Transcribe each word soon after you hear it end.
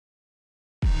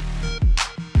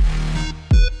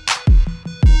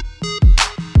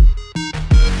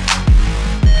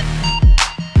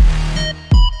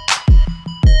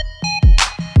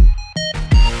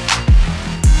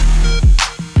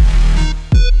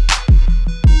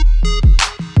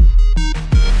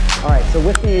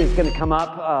with me is going to come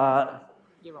up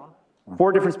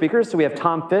four different speakers. So we have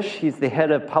Tom Fish. He's the head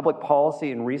of public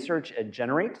policy and research at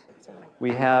Generate.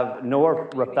 We have Noah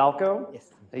Rafalco.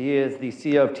 He is the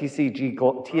CEO of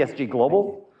TSG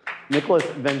Global. Nicholas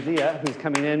Venzia, who's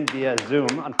coming in via Zoom.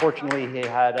 Unfortunately, he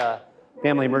had a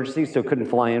family emergency, so couldn't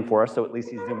fly in for us, so at least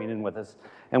he's zooming in with us.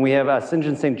 And we have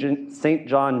St.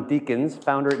 John Deacons,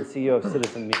 founder and CEO of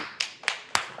Citizen Me.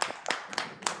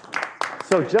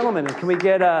 So gentlemen, can we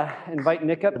get invite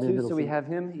Nick up too, so we have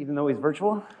him, even though he's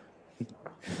virtual?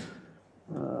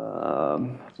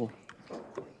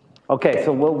 Okay,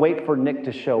 so we'll wait for Nick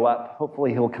to show up.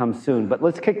 Hopefully he'll come soon, but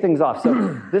let's kick things off.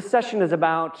 So this session is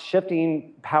about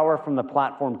shifting power from the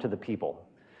platform to the people.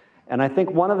 And I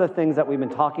think one of the things that we've been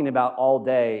talking about all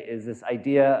day is this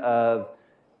idea of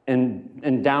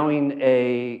endowing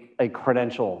a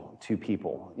credential to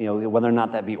people, you know, whether or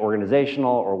not that be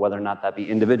organizational or whether or not that be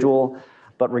individual.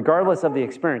 But regardless of the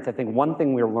experience, I think one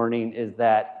thing we're learning is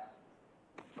that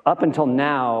up until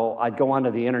now, I'd go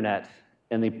onto the internet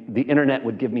and the internet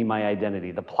would give me my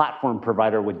identity. The platform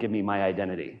provider would give me my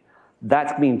identity.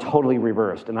 That's being totally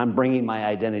reversed, and I'm bringing my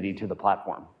identity to the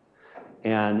platform.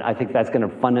 And I think that's going to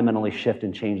fundamentally shift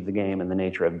and change the game and the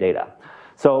nature of data.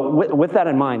 So with that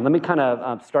in mind, let me kind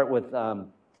of start with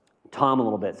Tom a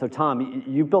little bit. So Tom,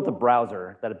 you built a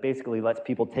browser that basically lets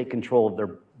people take control of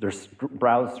their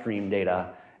browse stream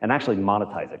data and actually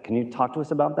monetize it. Can you talk to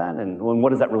us about that, and what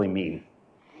does that really mean?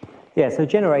 Yeah, so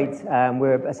Generate,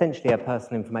 we're essentially a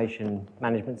personal information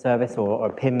management service,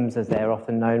 or PIMS as they're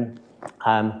often known.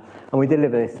 And we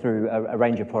deliver this through a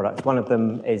range of products. One of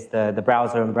them is the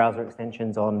browser and browser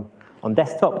extensions on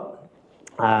desktop.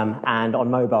 And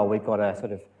on mobile, we've got a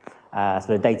sort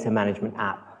of data management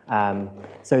app.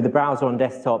 So the browser on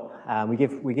desktop, we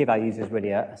give our users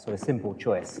really a sort of simple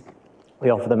choice. We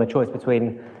offer them a choice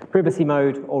between privacy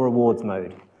mode or rewards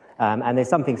mode. And there's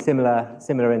something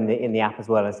similar in the app as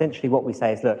well. Essentially what we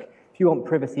say is, look, if you want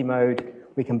privacy mode,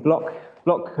 we can block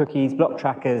cookies, block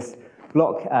trackers,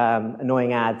 block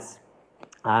annoying ads,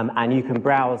 and you can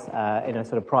browse in a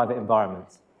sort of private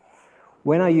environment.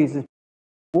 When our users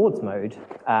rewards mode,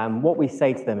 what we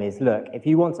say to them is, look, if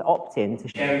you want to opt in to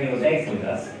sharing your data with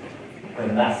us,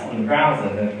 whether that's on the browser,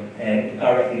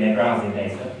 directly their browsing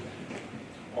data,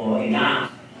 or in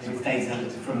app, with data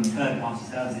from third-party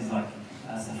services like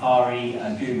Safari,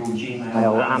 Google,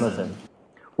 Gmail, or Amazon.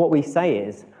 What we say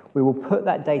is, we will put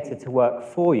that data to work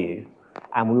for you,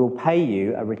 and we will pay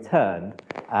you a return,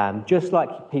 just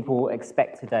like people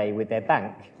expect today with their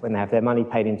bank. When they have their money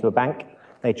paid into a bank,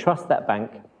 they trust that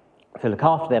bank to look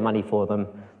after their money for them.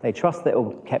 They trust that it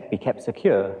will be kept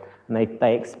secure, and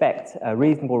they expect a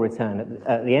reasonable return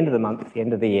at the end of the month, the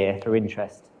end of the year, through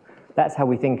interest. That's how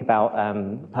we think about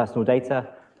personal data.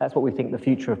 That's what we think the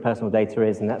future of personal data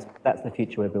is, and that's the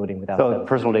future we're building with ourselves. So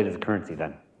personal data is currency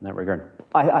then, in that regard?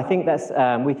 I think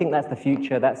we think that's the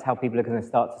future. That's how people are going to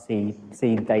start to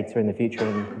see data in the future,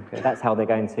 and that's how they're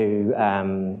going to,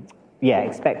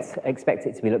 expect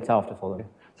it to be looked after for them.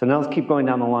 So now let's keep going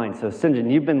down the line. So St. John,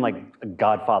 you've been like a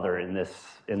godfather in this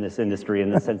industry,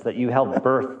 in the sense that you helped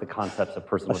birth the concepts of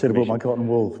personal information. I should have brought my cotton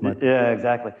wool. Yeah,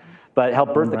 exactly. But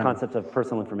help birth the concept of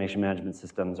personal information management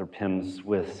systems, or PIMS,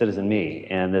 with Citizen Me,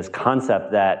 and this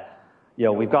concept that, you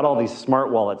know, we've got all these smart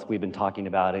wallets we've been talking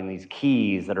about, and these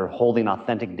keys that are holding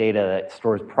authentic data that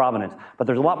stores provenance, but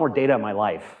there's a lot more data in my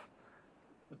life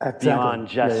beyond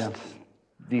just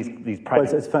these private.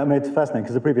 Well, it's fascinating,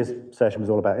 because the previous session was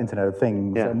all about Internet of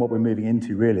Things, and what we're moving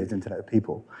into really is Internet of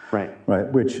People. Right,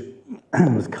 which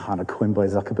was kind of coined by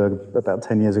Zuckerberg about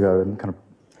 10 years ago, and kind of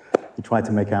he tried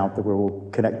to make out that we're all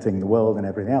connecting the world and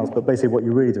everything else, but basically what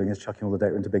you're really doing is chucking all the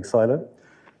data into a big silo.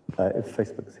 If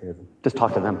Facebook is here. Just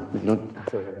talk to them.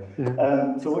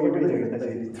 So what you're really doing is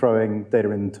basically throwing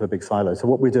data into a big silo. So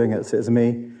what we're doing at Citizen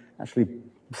Me, actually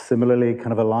similarly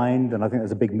kind of aligned, and I think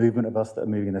there's a big movement of us that are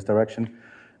moving in this direction.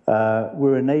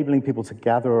 We're enabling people to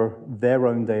gather their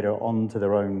own data onto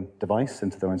their own device,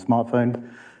 into their own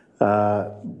smartphone.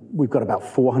 We've got about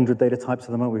 400 data types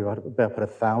at the moment. We've got about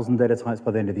 1,000 data types by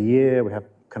the end of the year. We have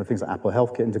kind of things like Apple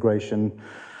HealthKit integration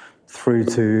through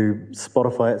to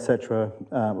Spotify, etc.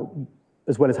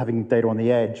 As well as having data on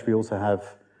the edge, we also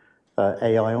have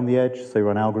AI on the edge. So you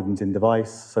run algorithms in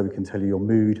device, so we can tell you your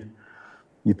mood.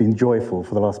 You've been joyful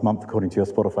for the last month according to your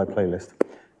Spotify playlist.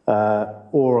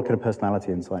 Or a kind of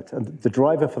personality insight. And the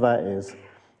driver for that is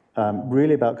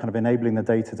really about kind of enabling the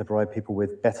data to provide people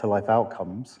with better life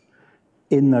outcomes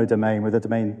in no domain, where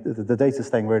the data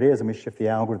staying where it is, and we shift the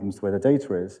algorithms to where the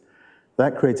data is.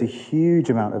 That creates a huge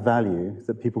amount of value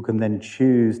that people can then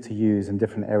choose to use in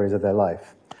different areas of their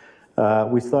life.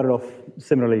 We started off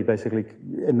similarly, basically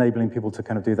enabling people to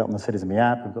kind of do that on the Citizen.me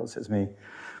app. We've got Citizen.me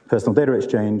Personal Data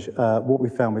Exchange. What we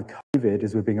found with COVID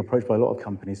is we're being approached by a lot of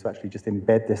companies to actually just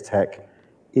embed this tech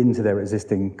into their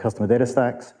existing customer data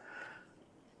stacks.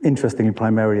 Interestingly,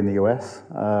 primarily in the US,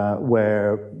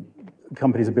 where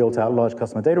companies have built out large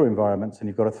customer data environments and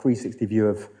you've got a 360 view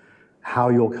of how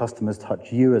your customers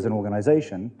touch you as an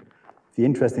organization. The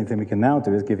interesting thing we can now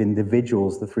do is give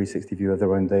individuals the 360 view of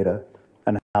their own data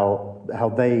and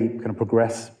how they kind of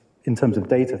progress in terms of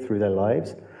data through their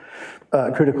lives.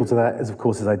 Critical to that is, of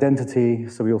course, is identity.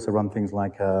 So we also run things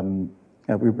like,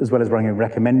 as well as running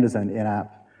recommenders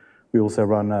in-app, we also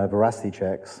run veracity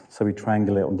checks. So we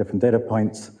triangulate on different data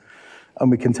points.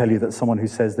 And we can tell you that someone who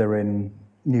says they're in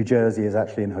New Jersey is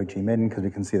actually in Ho Chi Minh because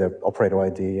we can see their operator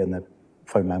ID and their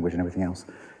phone language and everything else,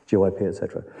 GeoIP, et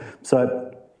cetera.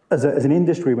 So as an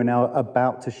industry, we're now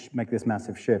about to make this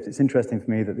massive shift. It's interesting for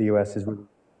me that the US is really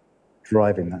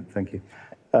driving that. Thank you.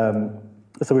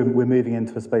 So we're moving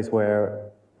into a space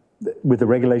where, with the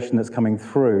regulation that's coming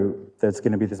through, there's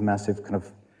going to be this massive kind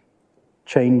of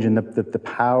change in the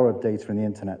power of data in the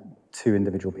internet to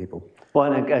individual people.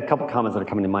 Well, and a couple comments that are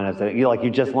coming to mind is that you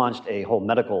just launched a whole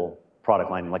medical product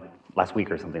line like last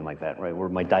week or something like that, right? Where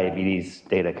my diabetes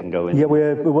data can go in. Yeah,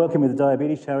 we're working with a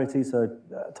diabetes charity, so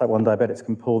type 1 diabetics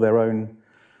can pull their own,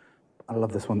 I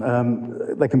love this one,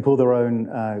 they can pull their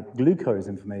own glucose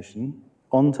information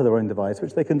onto their own device,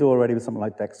 which they can do already with something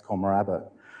like Dexcom or Abbott,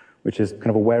 which is kind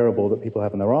of a wearable that people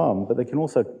have on their arm, but they can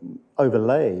also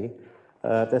overlay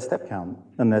their step count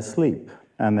and their sleep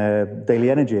and their daily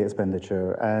energy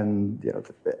expenditure and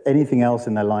anything else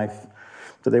in their life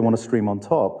that they want to stream on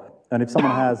top. And if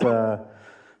someone has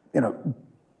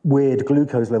weird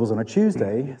glucose levels on a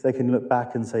Tuesday, they can look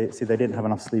back and say, see, they didn't have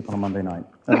enough sleep on a Monday night.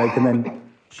 And they can then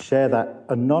share that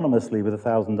anonymously with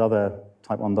 1,000 other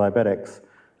type 1 diabetics.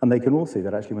 And they can all see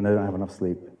that actually when they don't have enough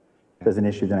sleep, there's an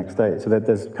issue the next day. So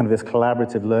there's kind of this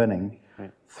collaborative learning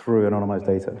through anonymized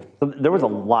data. So there was a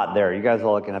lot there. You guys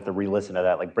all going to have to re-listen to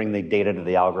that, like bring the data to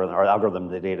the algorithm, or algorithm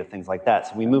to the data, things like that.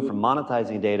 So we moved from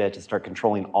monetizing data to start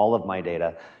controlling all of my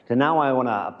data. To now I want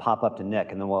to pop up to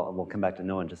Nick, and then we'll come back to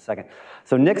Noah in just a second.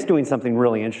 So Nick's doing something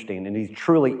really interesting, and he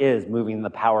truly is moving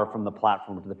the power from the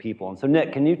platform to the people. And so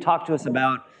Nick, can you talk to us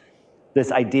about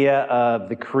this idea of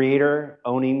the creator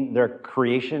owning their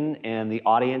creation and the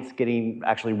audience getting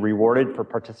actually rewarded for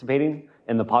participating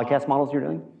in the podcast models you're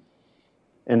doing?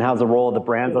 And how's the role of the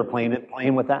brands that are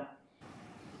playing with that?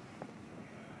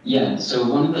 Yeah, so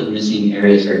one of the missing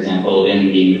areas, for example, in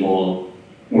the whole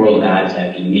world of ad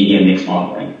tech and media mix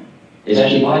modeling is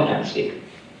actually podcasting.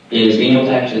 Is being able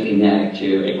to actually connect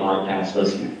to a podcast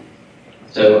listener.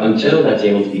 So until that's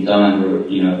able to be done,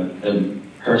 where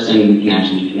a person can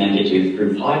actually be connected to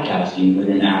through podcasting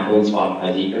within Apple and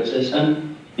Spotify's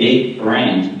ecosystem, big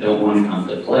brands don't want to come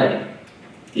to play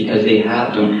because they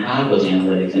don't have those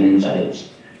analytics and insights.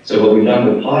 So what we've done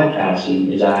with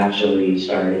podcasting is actually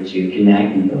started to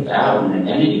connect and build out an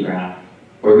identity graph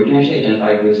where we can actually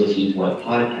identify who's listening to what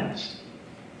podcast.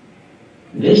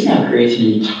 This now creates an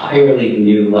entirely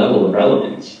new level of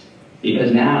relevance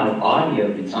because now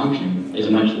audio consumption is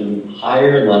a much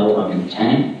higher level of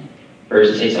intent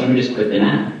versus, say, someone who just clicked an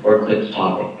ad or clicked a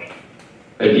topic.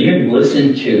 But if you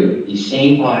listen to the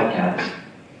same podcast,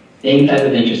 same type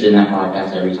of interest in that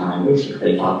podcast every time, which is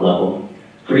the top level,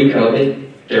 pre-COVID,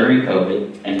 during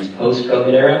COVID, and this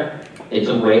post-COVID era, it's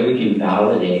a way we can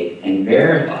validate and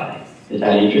verify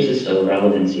that interest is still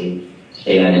relevancy to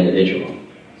that individual.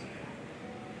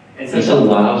 And so this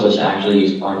allows us to actually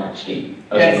use podcasting.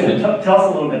 Yeah, so tell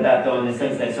us a little bit about that, though, in the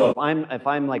sense that, so if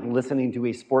I'm like listening to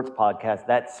a sports podcast,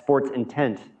 that sports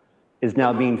intent is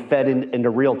now being fed into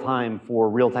real time for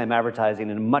real-time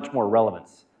advertising and much more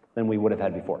relevance than we would have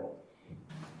had before.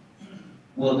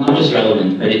 Well, not just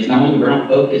relevant, but we're not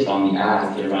focused on the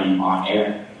ads that are running on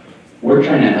air. We're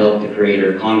trying to help the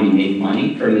creator economy make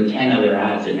money from the 10 other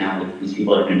ads that now these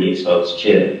people are going to be exposed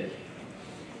to.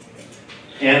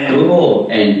 And Google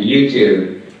and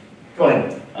YouTube. Go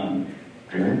ahead.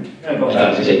 Go ahead.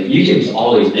 YouTube has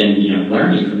always been,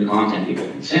 learning from the content people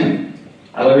consume.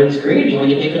 However, these creators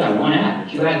only get paid for that one ad,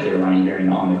 2 ads that are running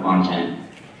on the content.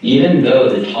 Even though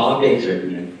the topics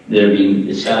that are being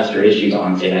discussed or issues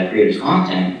on, say, that creator's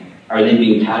content are then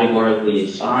being categorically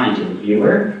assigned to the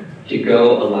viewer to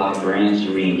go allow brands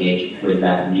to re-engage with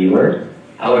that viewer.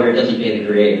 However, it doesn't pay the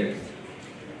creator.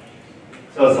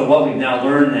 So what we've now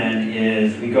learned then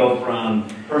is we go from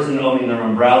person owning their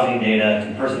own browsing data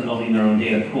to person owning their own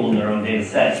data pool and their own data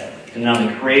sets. To now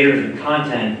the creators of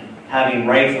content having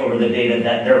rights over the data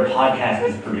that their podcast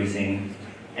is producing.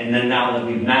 And then now that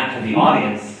we've mapped to the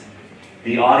audience,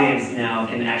 the audience now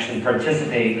can actually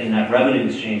participate in that revenue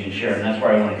exchange and share, and that's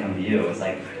where I want to come to you. It's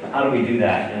like, how do we do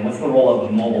that? And what's the role of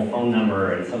a mobile phone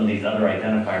number and some of these other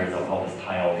identifiers that will help us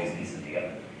tie all these pieces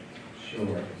together?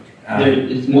 Sure.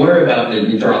 It's more about the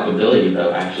interoperability,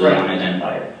 though, actually, on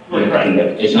identifier. Right.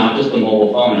 It's not just the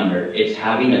mobile phone number, it's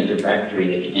having a directory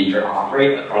that can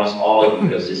interoperate across all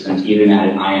ecosystems, even at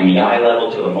an IMEI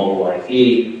level, to a mobile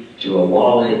IP, to a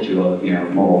wallet, to a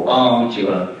mobile phone,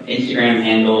 to an Instagram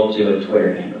handle, to a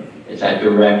Twitter handle. It's that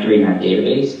directory and that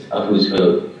database of who's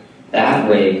who. That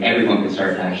way, everyone can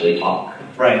start to actually talk.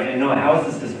 Right, and Noah, how is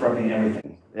this disrupting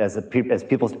everything as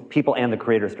people and the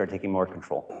creators start taking more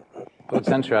control? Well, it's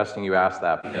interesting you asked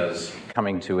that, because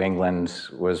coming to England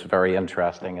was very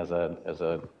interesting as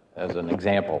an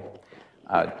example.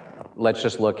 Let's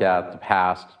just look at the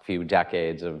past few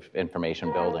decades of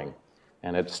information building.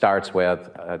 And it starts with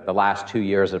the last 2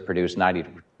 years have produced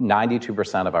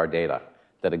 92% of our data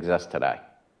that exists today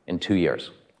in 2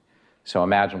 years. So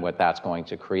imagine what that's going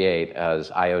to create as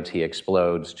IoT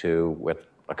explodes with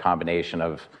a combination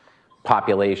of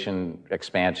population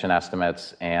expansion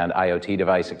estimates and IoT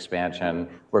device expansion.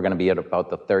 We're going to be at about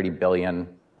the 30 billion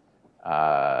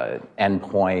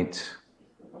endpoint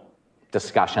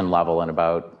discussion level in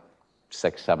about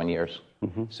 6-7 years.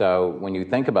 Mm-hmm. So when you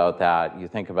think about that, you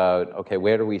think about, okay,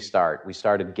 where do we start? We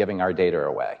started giving our data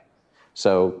away.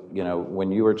 So,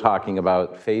 when you were talking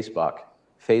about Facebook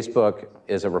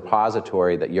is a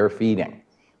repository that you're feeding.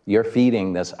 You're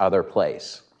feeding this other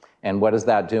place. And what is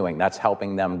that doing? That's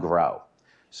helping them grow.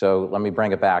 So let me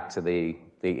bring it back to the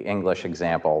English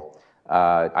example.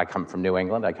 I come from New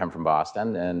England, I come from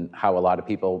Boston, and how a lot of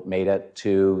people made it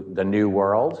to the new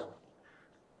world.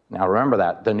 Now remember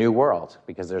that, the new world,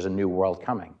 because there's a new world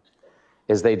coming,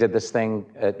 is they did this thing,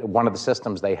 one of the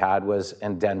systems they had was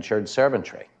indentured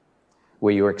servantry,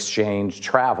 where you exchange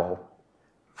travel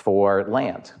for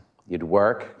land. You'd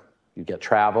work, you'd get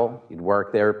travel, you'd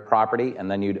work their property,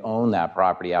 and then you'd own that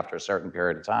property after a certain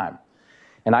period of time.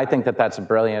 And I think that that's a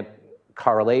brilliant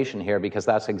correlation here, because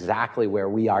that's exactly where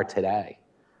we are today.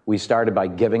 We started by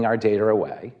giving our data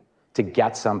away to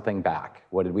get something back.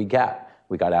 What did we get?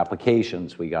 We got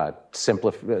applications, we got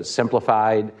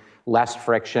simplified, less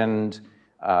frictioned.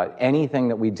 Anything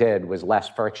that we did was less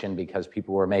friction because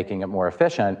people were making it more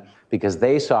efficient, because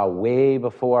they saw way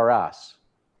before us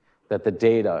that the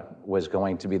data was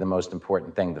going to be the most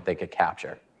important thing that they could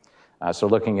capture. So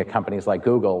looking at companies like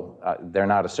Google, they're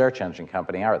not a search engine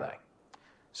company, are they?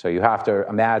 So you have to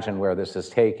imagine where this is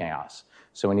taking us.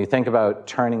 So when you think about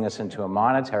turning this into a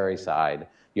monetary side,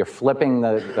 you're flipping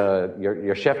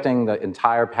you're shifting the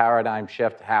entire paradigm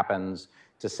shift happens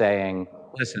to saying,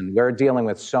 listen, we're dealing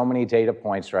with so many data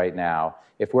points right now.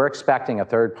 If we're expecting a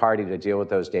third party to deal with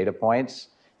those data points,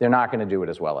 they're not going to do it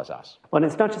as well as us. Well, and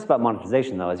it's not just about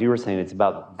monetization, though. As you were saying, it's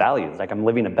about values. Like, I'm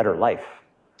living a better life.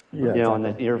 Yeah,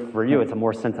 exactly. And for you, it's a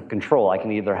more sense of control. I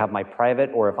can either have my private,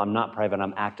 or if I'm not private,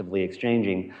 I'm actively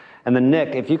exchanging. And then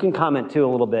Nick, if you can comment too a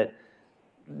little bit,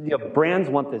 brands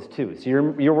want this too. So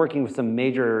you're working with some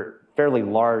major, fairly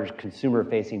large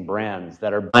consumer-facing brands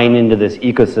that are buying into this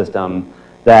ecosystem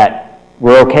that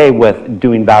we're okay with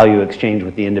doing value exchange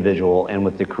with the individual and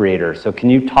with the creator. So can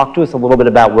you talk to us a little bit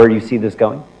about where you see this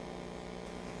going?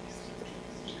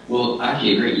 Well,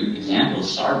 actually, a great example is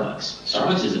Starbucks.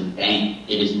 Starbucks is a bank.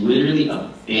 It is literally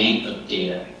a bank of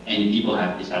data. And people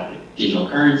it's got digital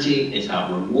currency, it's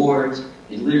got rewards.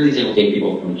 It literally is able to take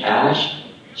people from cash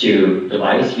to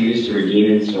device used to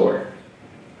redeem in store.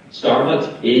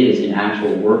 Starbucks is an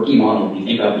actual working model if you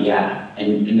think about the app.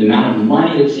 And the amount of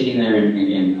money that's sitting there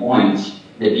in points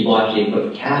that people actually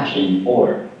put cash in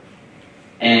for.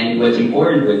 And what's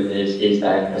important with this is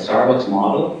that the Starbucks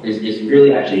model is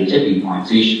really actually a tipping point.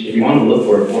 So if you want to look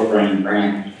for a forefront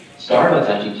brand, Starbucks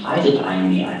actually ties it to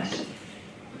IMEIs.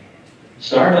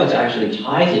 Starbucks actually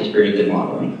ties it to predictive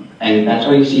modeling. And that's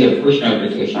why you see a push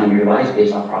notification on your device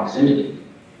based on proximity.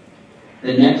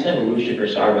 The next evolution for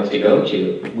Starbucks to go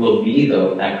to will be,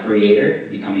 though, that creator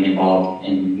becoming involved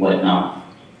in whatnot.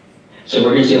 So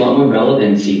we're going to see a lot more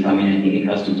relevancy coming in, I think, in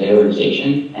custom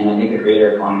tailorization, and I think the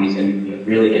creator economy is going to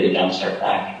really get a jumpstart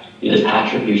back, because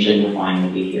attribution will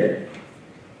finally be here.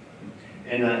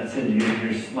 And Cindy,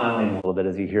 you're smiling a little bit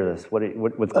as you hear this. What's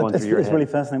going through your head? It's really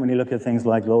fascinating when you look at things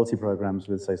like loyalty programs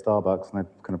with, say, Starbucks, and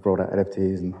they've kind of brought out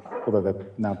NFTs, and although they've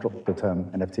now dropped the term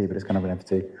NFT, but it's kind of an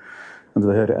NFT under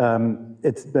the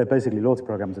hood. They're basically loyalty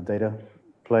programs of data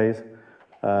plays,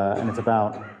 and it's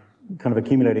about kind of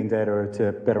accumulating data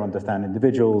to better understand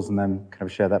individuals and then kind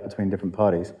of share that between different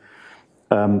parties.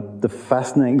 The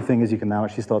fascinating thing is you can now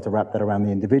actually start to wrap that around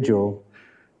the individual.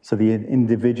 So the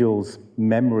individual's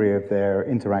memory of their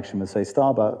interaction with, say,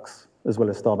 Starbucks as well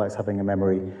as Starbucks having a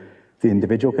memory. The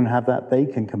individual can have that. They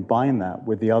can combine that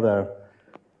with the other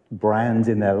brands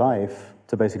in their life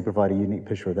to basically provide a unique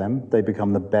picture of them. They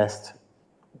become the best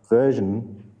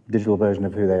version, digital version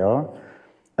of who they are,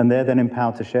 and they're then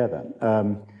empowered to share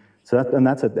that.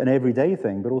 That's an everyday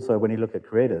thing, but also when you look at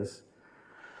creators,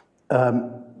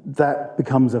 that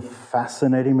becomes a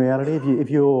fascinating reality. If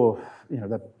you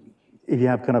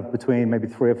have kind of between maybe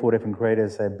 3 or 4 different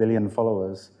creators, say 1 billion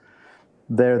followers,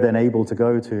 they're then able to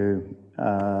go to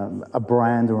a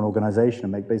brand or an organization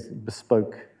and make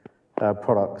bespoke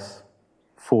products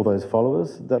for those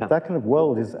followers. That kind of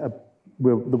world is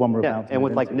the one we're about to and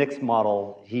with move like into. Nick's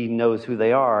model, he knows who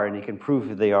they are and he can prove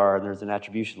who they are, and there's an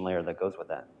attribution layer that goes with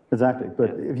that. Exactly,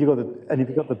 but if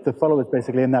you've got the followers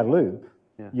basically in that loop,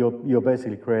 you're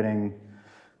basically creating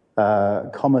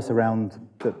commerce around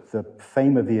the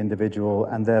fame of the individual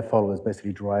and their followers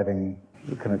basically driving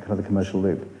kind of the commercial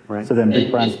loop. Right. So then big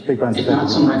brands it's not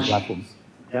so much platforms.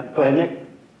 Yeah, go ahead, Nick.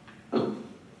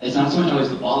 It's not so much always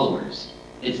the followers.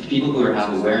 It's the people who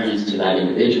have awareness to that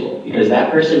individual, because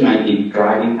that person might be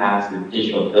driving past the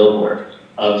digital billboard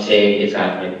of, say, it's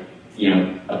got like,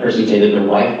 a person say that their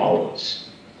wife follows,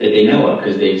 that they know of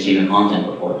because they've seen the content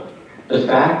before. The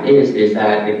fact is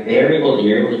that if you're able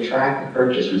to track the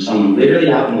purchase from someone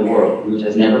literally out in the world who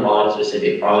has never bought a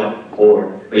specific product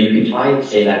before, but you can tie,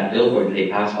 say, that billboard that they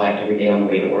pass by every day on the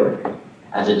way to work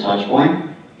as a touch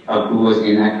point of who was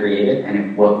in that creative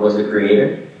and what was the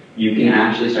creator, you can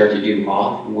actually start to do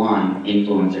offline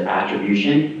influencer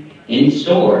attribution in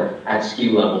store at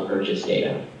SKU level purchase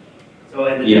data. So,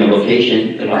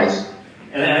 location, device.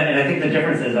 And I think the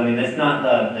difference is, it's not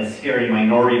the scary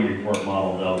minority report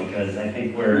model, though, because I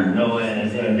think where Noah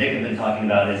and Nick have been talking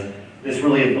about is, this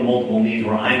really is the multiple needs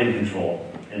where I'm in control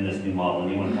in this new model.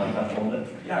 And you want to talk about that a little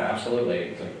bit? Yeah, absolutely.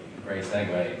 It's a great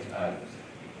segue.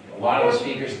 A lot of the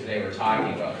speakers today were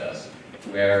talking about this,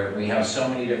 where we have so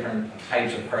many different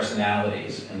types of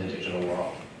personalities in the digital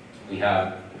world. We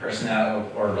have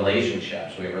personality or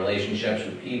relationships. We have relationships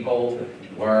with people,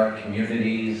 work,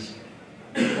 communities,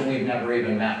 people we've never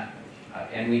even met.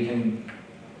 And we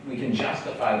can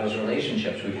justify those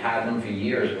relationships. We've had them for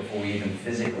years before we even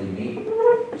physically meet.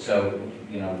 So,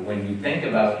 when you think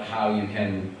about how you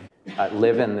can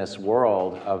live in this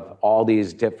world of all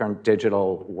these different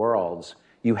digital worlds,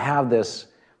 you have this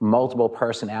multiple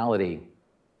personality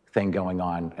thing going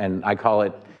on, and I call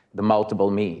it the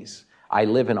multiple me's. I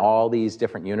live in all these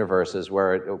different universes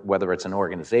whether it's an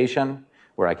organization,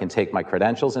 where I can take my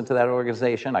credentials into that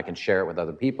organization, I can share it with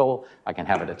other people, I can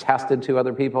have it attested to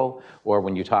other people, or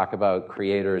when you talk about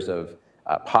creators of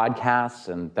podcasts,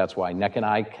 and that's why Nick and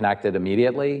I connected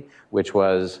immediately, which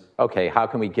was, okay, how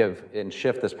can we give and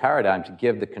shift this paradigm to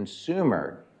give the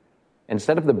consumer,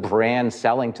 instead of the brand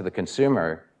selling to the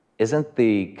consumer, isn't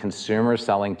the consumer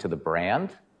selling to the brand?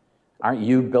 Aren't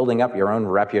you building up your own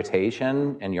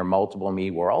reputation in your multiple me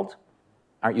world?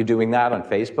 Aren't you doing that on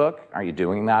Facebook? Aren't you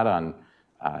doing that on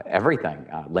everything?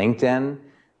 LinkedIn,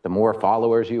 the more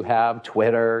followers you have,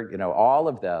 Twitter, all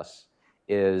of this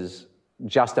is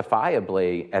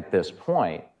justifiably, at this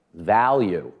point,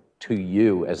 value to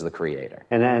you as the creator.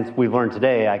 And as we've learned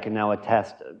today, I can now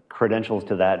attest credentials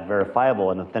to that,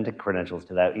 verifiable and authentic credentials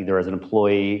to that, either as an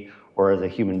employee or as a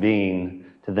human being,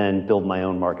 to then build my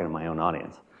own market and my own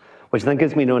audience. Which then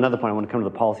gets me to another point. I want to come to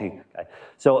the policy guy.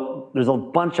 So there's a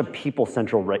bunch of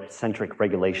people-centric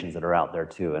regulations that are out there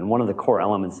too, and one of the core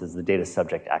elements is the data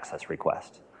subject access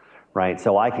request, right?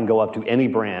 So I can go up to any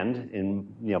brand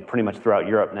in, pretty much throughout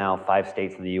Europe now, 5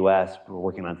 states in the US, we're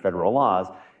working on federal laws,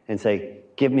 and say,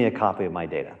 give me a copy of my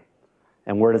data.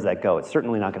 And where does that go? It's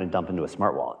certainly not going to dump into a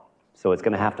smart wallet. So it's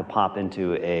going to have to pop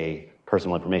into a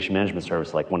personal information management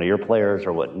service like one of your players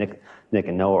or what Nick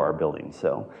and Noah are building.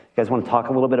 So you guys want to talk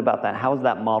a little bit about that? How is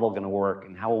that model going to work,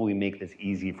 and how will we make this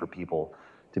easy for people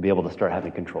to be able to start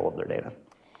having control of their data?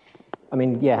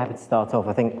 Happy to start off.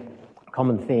 I think a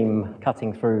common theme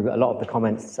cutting through a lot of the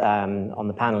comments on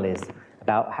the panel is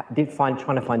about trying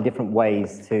to find different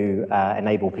ways to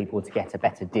enable people to get a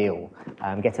better deal,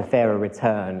 get a fairer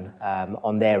return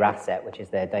on their asset, which is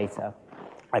their data.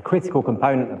 A critical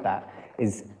component of that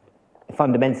is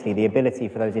fundamentally the ability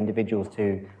for those individuals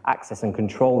to access and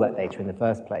control that data in the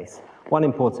first place. One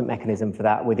important mechanism for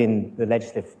that within the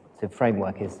legislative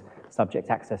framework is subject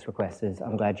access requests.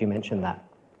 I'm glad you mentioned that.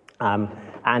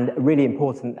 And a really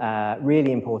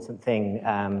important thing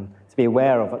to be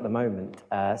aware of at the moment,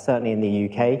 certainly in the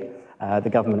UK, the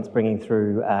government's bringing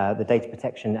through the Data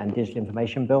Protection and Digital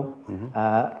Information Bill.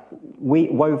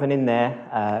 Woven in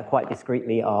there, quite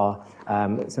discreetly, are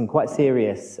some quite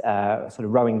serious sort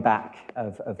of rowing back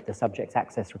of the subject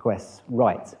access requests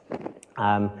right.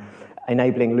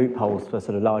 Enabling loopholes for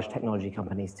sort of large technology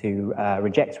companies to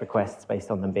reject requests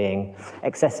based on them being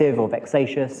excessive or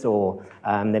vexatious, or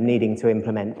them needing to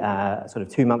implement sort of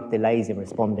 2-month delays in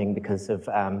responding because of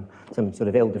some sort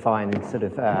of ill-defined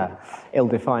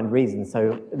reasons.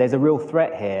 So there's a real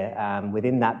threat here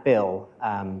within that bill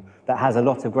that has a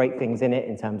lot of great things in it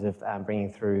in terms of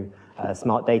bringing through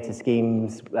smart data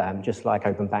schemes, just like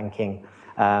open banking.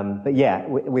 But yeah,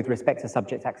 with respect to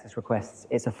subject access requests,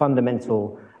 it's a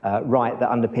fundamental right that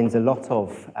underpins a lot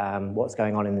of what's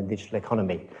going on in the digital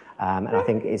economy. And I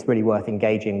think it's really worth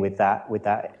engaging with that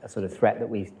sort of threat that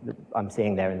I'm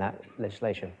seeing there in that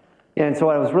legislation. Yeah, and so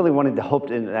I was really wanting to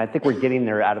hope, and I think we're getting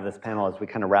there out of this panel as we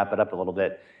kind of wrap it up a little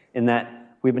bit, in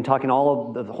that we've been talking the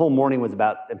whole morning was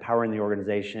about empowering the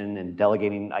organization and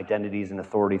delegating identities and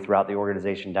authority throughout the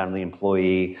organization down to the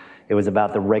employee. It was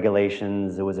about the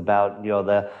regulations. It was about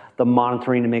the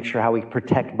monitoring to make sure how we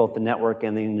protect both the network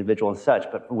and the individual and such.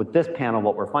 But with this panel,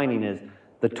 what we're finding is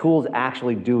the tools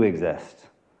actually do exist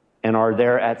and are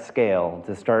there at scale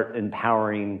to start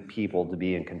empowering people to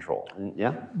be in control.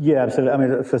 Yeah? Yeah, absolutely. I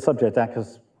mean, for subject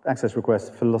access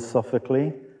requests,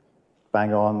 philosophically,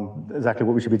 bang on exactly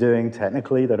what we should be doing.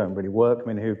 Technically, they don't really work.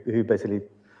 I mean, who basically, if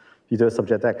you do a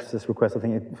subject access request, I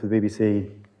think for the BBC,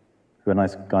 who are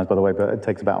nice guys, by the way, but it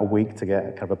takes about a week to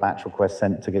get kind of a batch request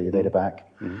sent to get your data back.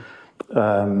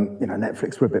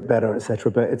 Netflix were a bit better,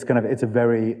 etc. But it's a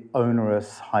very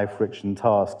onerous, high-friction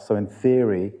task. So in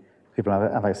theory, people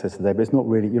have access to data, but it's not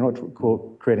really, you're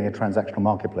not creating a transactional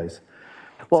marketplace.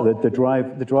 Well, so the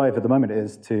drive at the moment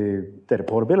is to data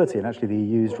portability, and actually the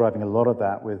EU is driving a lot of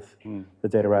that with the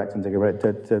Data Act and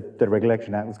Data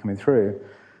Regulation Act that's coming through,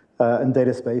 and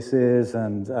data spaces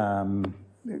and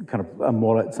kind of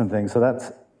wallets and things. So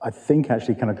that's, I think,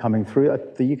 actually kind of coming through.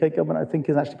 The UK government, I think,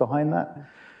 is actually behind that.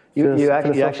 You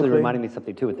actually reminded me of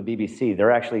something too with the BBC.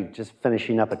 They're actually just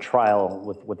finishing up a trial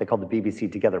with what they call the BBC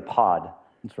Together Pod.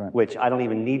 That's right. Which I don't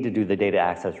even need to do the data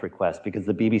access request because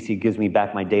the BBC gives me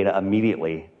back my data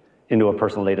immediately into a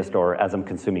personal data store as I'm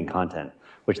consuming content,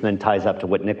 which then ties up to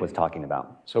what Nick was talking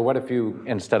about. So what if you,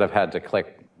 instead of had to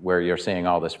click where you're seeing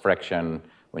all this friction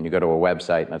when you go to a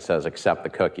website and it says accept the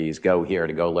cookies, go here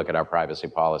to go look at our privacy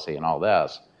policy and all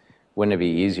this, wouldn't it be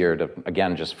easier to,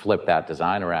 again, just flip that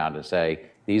design around and say,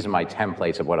 these are my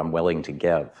templates of what I'm willing to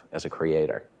give as a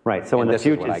creator? Right, so in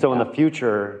the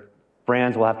future,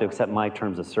 brands will have to accept my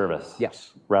terms of service.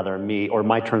 Yes. Rather than me, or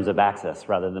my terms of access,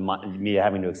 rather than me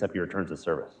having to accept your terms of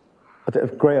service.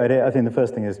 Great idea. I think the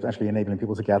first thing is actually enabling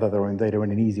people to gather their own data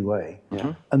in an easy way.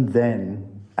 Yeah. And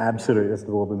then, absolutely, that's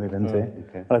the world we move into.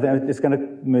 Okay. I think it's going to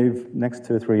move next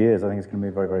 2 or 3 years. I think it's going to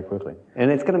move very, very quickly. And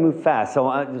it's going to move fast. So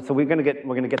we're going to get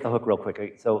the hook real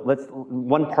quickly. So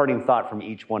one parting thought from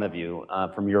each one of you,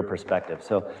 from your perspective.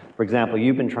 So, for example,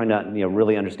 you've been trying to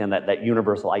really understand that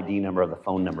universal ID number of the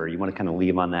phone number. You want to kind of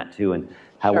leave on that too, and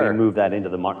how we move that into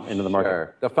the market.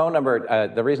 Sure. The phone number.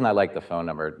 The reason I like the phone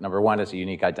number, number one, is a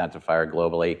unique identifier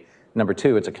globally. Number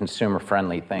two, it's a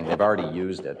consumer-friendly thing. They've already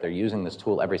used it. They're using this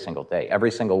tool every single day. Every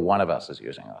single one of us is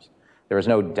using this. There is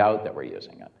no doubt that we're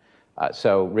using it.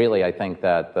 So really, I think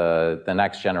that the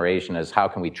next generation is how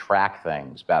can we track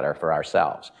things better for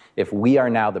ourselves? If we are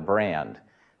now the brand,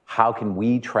 how can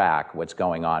we track what's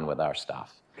going on with our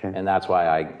stuff? Okay. And that's why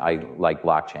I like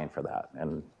blockchain for that,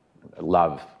 and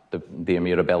love the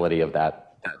immutability of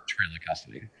that trail of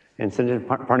custody. And so,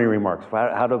 parting remarks.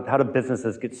 How do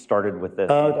businesses get started with this?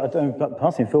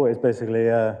 Passing thought is basically,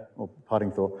 or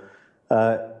parting thought.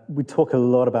 We talk a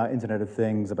lot about Internet of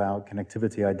Things, about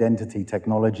connectivity, identity,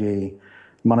 technology,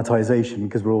 monetization,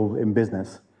 because we're all in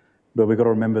business. But we've got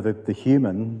to remember that the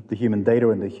human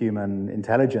data and the human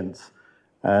intelligence,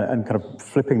 and kind of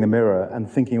flipping the mirror and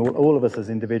thinking, all of us as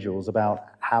individuals, about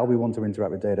how we want to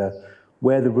interact with data,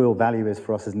 where the real value is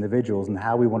for us as individuals, and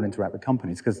how we want to interact with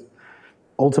companies. Because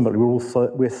ultimately,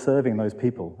 we're serving those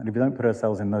people. And if we don't put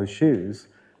ourselves in those shoes,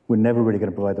 we're never really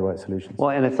going to provide the right solutions. Well,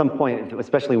 and at some point,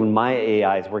 especially when my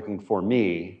AI is working for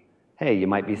me, hey, you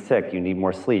might be sick, you need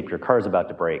more sleep, your car's about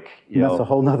to break. That's a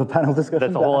whole other panel discussion.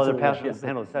 That's a whole other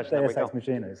panel discussion. Deus ex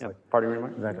machina. Parting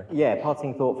remarks? Exactly. Yeah,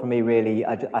 parting thought for me really,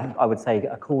 I would say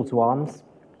a call to arms.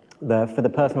 For the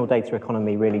personal data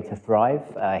economy really to thrive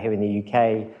here in the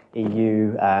UK,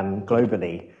 EU,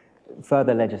 globally,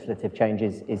 further legislative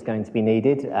changes is going to be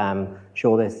needed.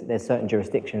 Sure, there's certain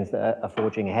jurisdictions that are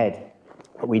forging ahead,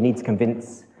 but we need to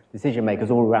convince decision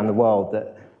makers all around the world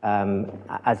that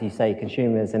as you say,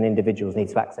 consumers and individuals need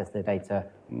to access their data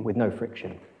with no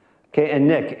friction. Okay, and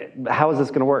Nick, how is this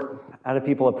going to work? How do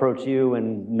people approach you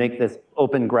and make this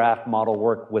open graph model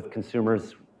work with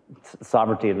consumers'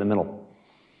 sovereignty in the middle?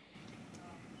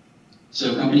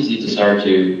 So companies need to start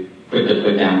to put the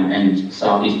foot down and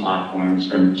stop these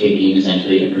platforms from taking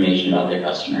essentially information about their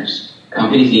customers.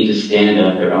 Companies need to stand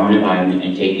up their own environment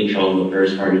and take control of the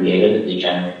first-party data that they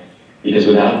generate. Because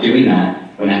without doing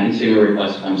that, when that consumer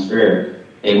request comes through,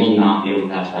 they will not be able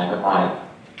to pass back a file.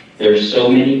 There are so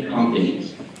many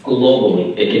companies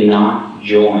globally that cannot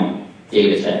join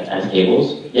data sets as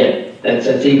tables, yet that's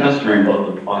the same customer in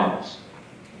both the files.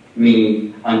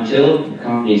 Meaning, until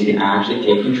companies can actually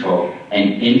take control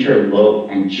and interlope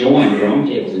and join their own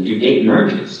tables and do data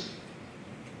merges,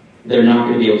 they're not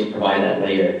going to be able to provide that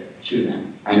layer to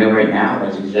them. I know right now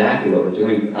that's exactly what we're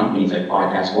doing for companies like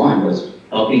Podcast One, was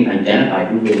helping identify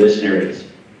who the listener is,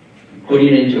 putting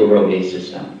it into a row-based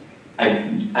system,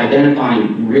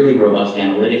 identifying really robust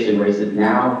analytics in ways that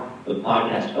now the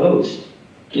podcast host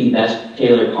can best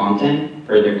tailor content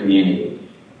for their community.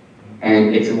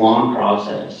 And it's a long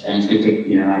process, and it's going to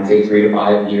take, I'd say 3 to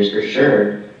 5 years for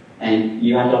sure. And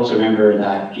you have to also remember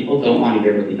that people don't want to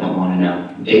hear what they don't want to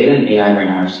know. Data and AI right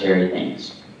now are scary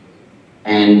things.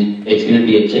 And it's going to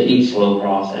be a tipping, slow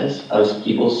process as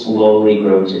people slowly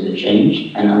grow to the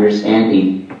change and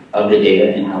understanding of the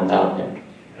data and how it's out there.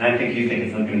 And I think you think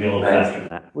it's going to be a little faster than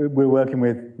that. We're working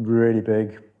with really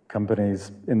big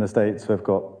companies in the States who have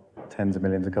got tens of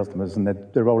millions of customers, and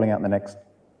they're rolling out in the next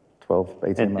 12,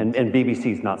 18 months. And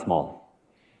BBC's not small.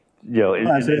 In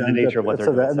the nature of what they're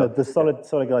doing. So the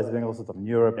solid guys are doing all sorts of stuff in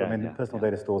Europe. Personal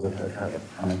data stores are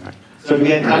So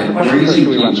again, we're using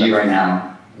PG right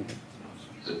now.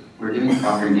 So we're doing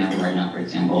Procter & Gamble right now, for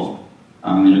example,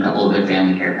 and a couple of good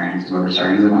family care brands where we're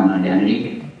starting with on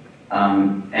identity.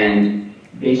 And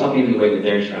based off even the way that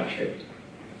they're structured,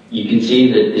 you can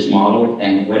see that this model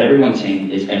and what everyone's saying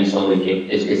is going to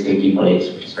slowly is taking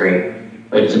place, which is great.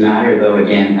 But it's a matter, though,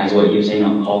 again, as what you're saying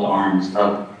on the call to arms,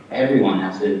 of everyone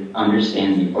has to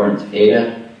understand the importance of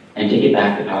data and take it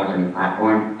back to power from the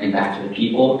platform and back to the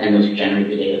people and those who generate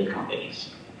the data of the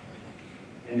companies.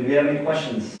 And do we have any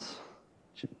questions?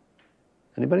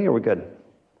 Anybody, or are we good?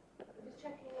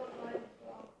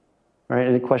 All right,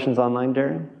 any questions online,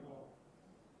 Darren?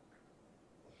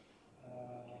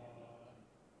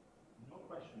 No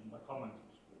question, but comment.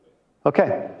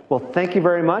 Okay, well, thank you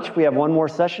very much. We have one more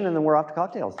session, and then we're off to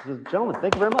cocktails. Gentlemen,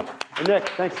 thank you very much. And Nick,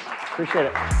 thanks. Appreciate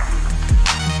it.